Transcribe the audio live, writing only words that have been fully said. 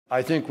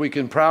I think we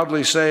can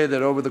proudly say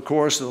that over the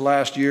course of the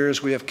last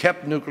years, we have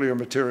kept nuclear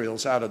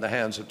materials out of the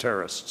hands of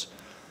terrorists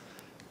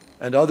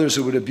and others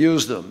who would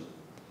abuse them.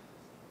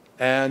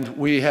 And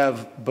we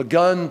have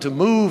begun to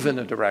move in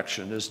a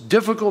direction, as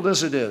difficult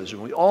as it is,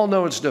 and we all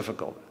know it's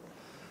difficult,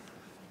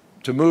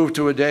 to move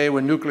to a day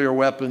when nuclear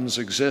weapons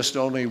exist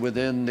only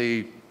within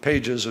the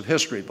pages of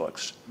history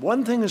books.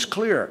 One thing is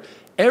clear: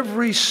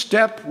 every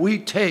step we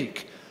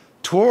take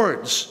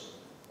towards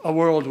a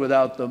world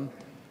without them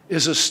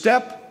is a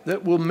step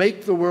that will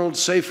make the world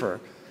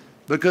safer,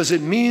 because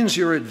it means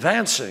you're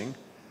advancing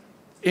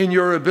in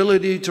your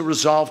ability to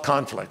resolve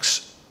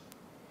conflicts.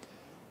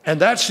 And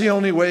that's the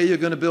only way you're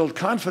going to build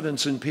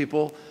confidence in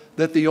people,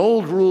 that the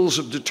old rules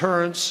of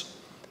deterrence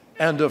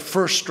and of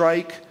first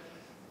strike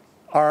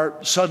are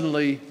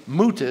suddenly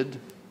mooted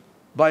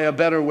by a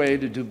better way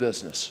to do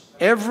business.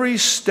 Every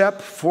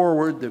step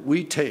forward that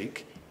we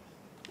take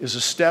is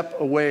a step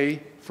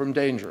away from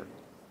danger.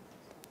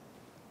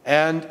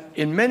 And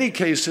in many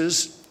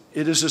cases,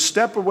 it is a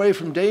step away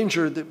from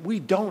danger that we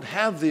don't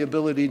have the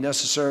ability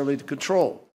necessarily to control.